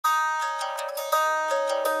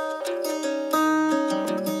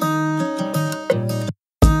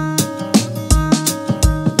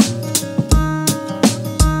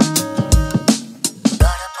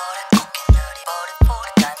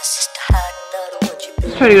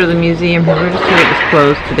Try to go to the museum. We're just told it was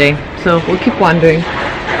closed today, so we'll keep wandering.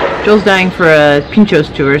 Joel's dying for a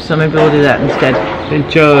pintxos tour, so maybe we'll do that instead.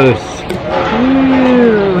 Pintxos!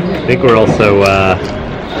 I think we're also,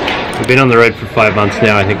 we've been on the road for 5 months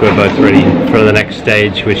now. I think we're both ready for the next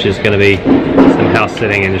stage, which is going to be some house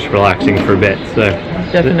sitting and just relaxing for a bit. So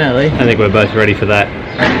definitely. I think we're both ready for that.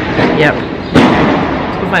 Yep.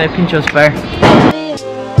 Let's go find a pintxos bar.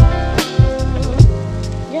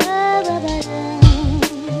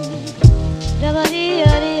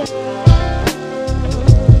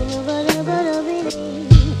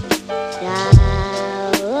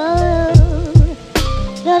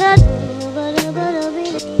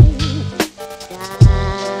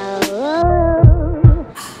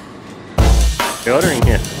 You're ordering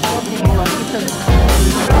here.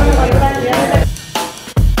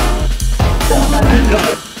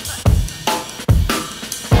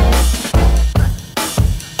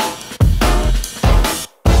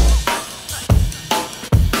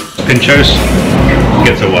 Pintxos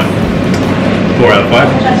gets a what? 4 out of 5?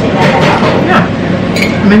 Yeah.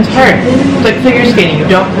 I mean, it's hard. It's like figure skating. You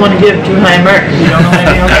don't want to give too high a mark because you don't know what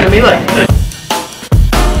anything else is going to be like.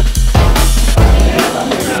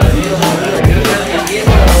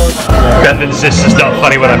 Beth insists it's not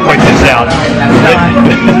funny when I point this out.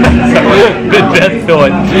 But Beth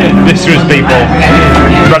thought this was people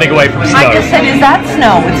running away from snow. I just said, is that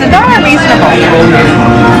snow? It's not unreasonable.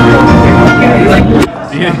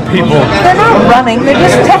 People. They're not running, they're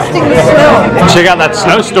just testing the snow. Check out that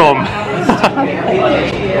snowstorm.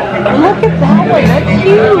 Look at that one, that's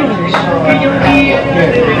huge.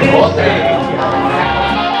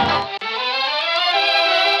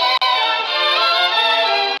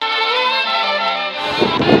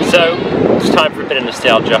 So, it's time for a bit of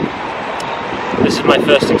nostalgia. This is my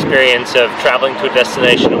first experience of traveling to a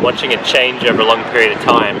destination and watching it change over a long period of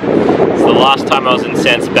time. So the last time I was in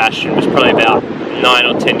San Sebastian was probably about 9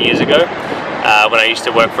 or 10 years ago, when I used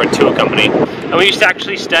to work for a tour company. And we used to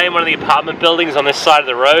actually stay in one of the apartment buildings on this side of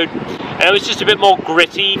the road. And it was just a bit more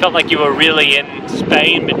gritty, felt like you were really in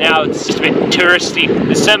Spain, but now it's just a bit touristy.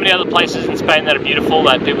 There's so many other places in Spain that are beautiful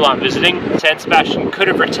that people aren't visiting. San Sebastian could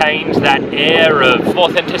have retained that air of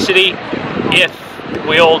authenticity if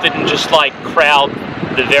we all didn't just like crowd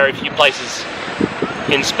the very few places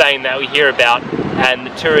in Spain that we hear about, and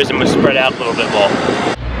the tourism was spread out a little bit more.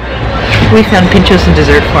 We found pintxos in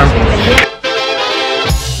dessert form.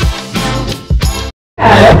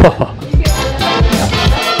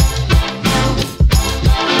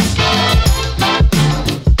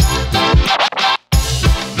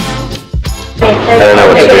 I don't know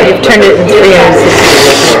what to do. You've turned it in 360.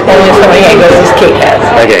 Only so many angles this cake has.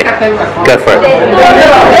 Okay, go for it. I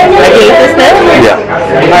hate this now? Yeah.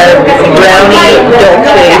 Our brownie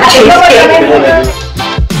dolce cheesecake.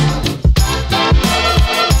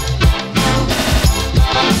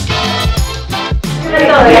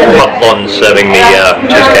 Hot blonde serving the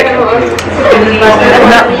cheesecake.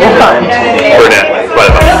 Not blonde. Brunette,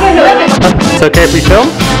 whatever. It's okay if we film?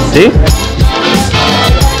 See?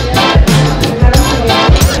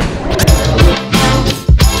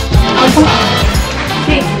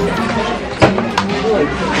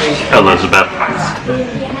 Elizabeth.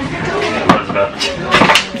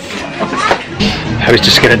 I was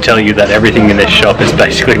just going to tell you that everything in this shop is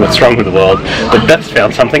basically what's wrong with the world, but Beth's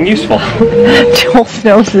found something useful. Joel's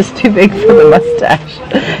nose is too big for the mustache.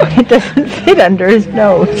 It doesn't fit under his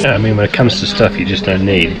nose. I mean, when it comes to stuff you just don't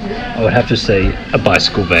need, I would have to say a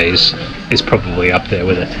bicycle vase is probably up there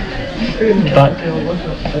with it. But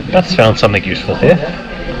Beth's found something useful here.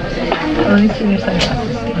 Let me see your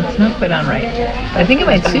sunglasses. It's not quite on right. I think it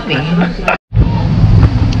might suit me.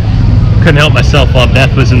 Couldn't help myself while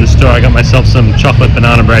Beth was in the store. I got myself some chocolate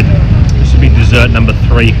banana bread. This will be dessert number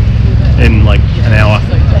 3 in like an hour.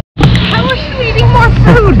 How are you eating more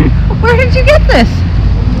food? Where did you get this?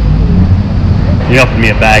 He offered me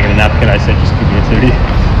a bag and a napkin. I said, just give me a tootie.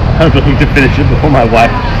 I'm looking to finish it before my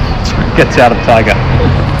wife gets out of Tiger.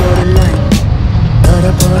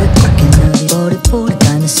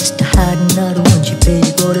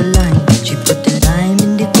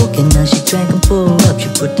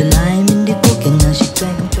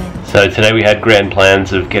 So today we had grand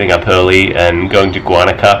plans of getting up early and going to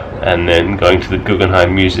Guernica and then going to the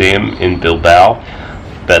Guggenheim Museum in Bilbao,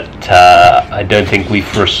 but I don't think we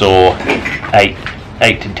foresaw 8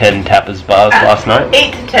 to 10 tapas bars last night.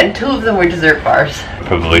 8 to 10, 2 of them were dessert bars.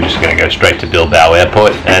 probably just going to go straight to Bilbao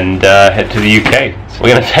Airport and head to the UK. So we're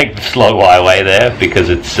going to take the slow highway there because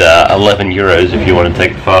it's 11 euros if you want to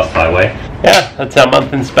take the fast highway. Yeah, that's our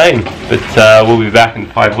month in Spain. But we'll be back in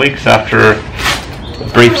 5 weeks after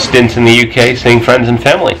a brief stint in the UK seeing friends and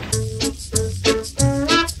family.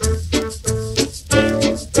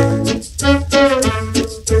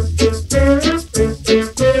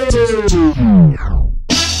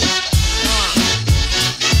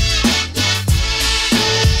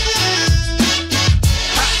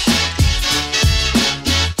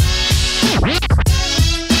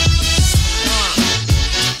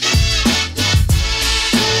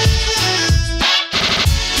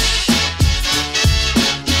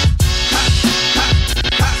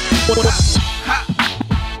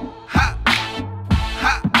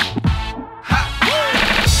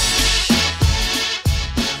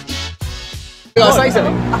 You gotta say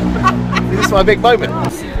something. This is my big moment.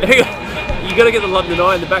 You gotta get the London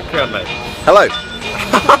Eye in the background, mate. Hello,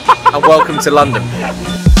 and welcome to London.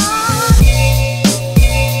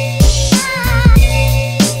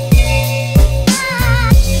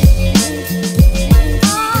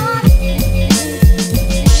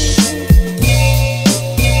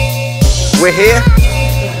 We're here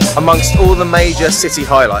amongst all the major city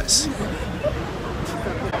highlights.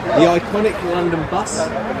 The iconic London bus,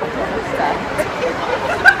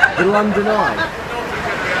 the London Eye,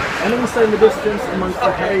 and also in the distance amongst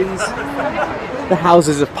the haze, the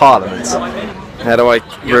Houses of Parliament. How do I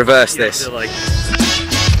reverse this?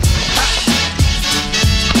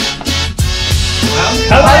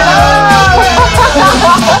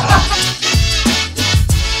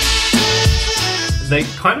 They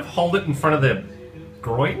kind of hold it in front of their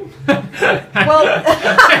groin. Well,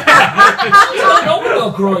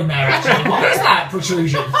 no groin there actually. What is that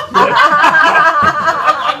protrusion?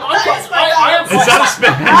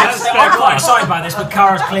 I'm quite excited by this, but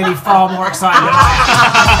Cara's clearly far more excited than I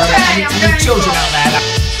am. Any children out there?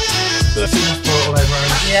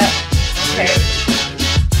 Yeah. Okay.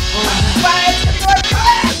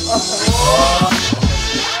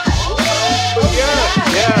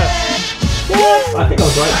 I think I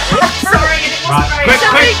was right. Sorry, it wasn't Right,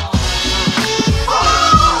 quick!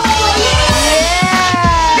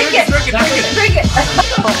 Bring it.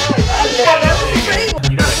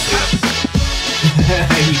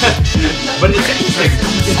 But it's interesting.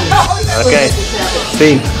 Okay,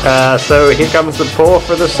 see, so here comes the pour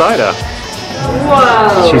for the cider.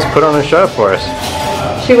 Whoa. She's put on a show for us.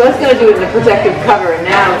 She was going to do it in a protective cover, and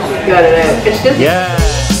now she's got it out. It's just... Yeah.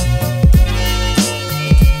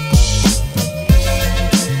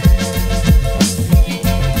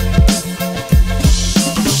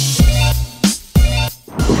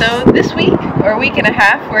 So this week, or week and a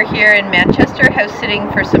half, we're here in Manchester, house sitting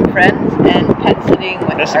for some friends and pet sitting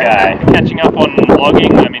with This our guy, dog. catching up on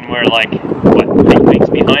vlogging. I mean, we're like, what, 8 weeks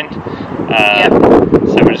behind? Yep.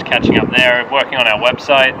 So we're just catching up there, working on our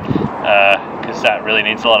website, because that really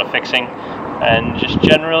needs a lot of fixing, and just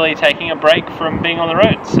generally taking a break from being on the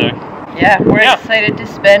road. So Yeah, we're excited to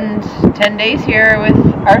spend 10 days here with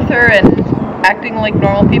Arthur and acting like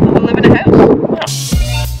normal people who live in a house.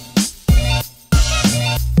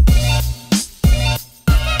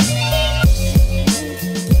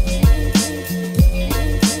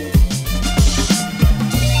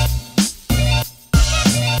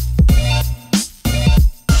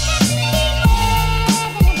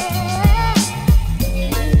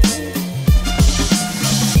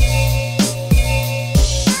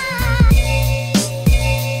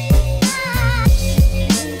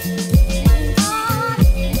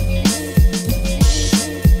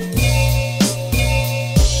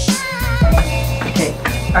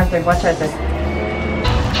 Arthur, watch Arthur.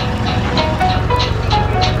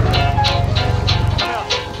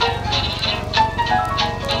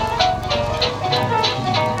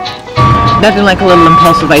 Nothing like a little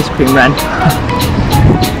impulsive ice cream run.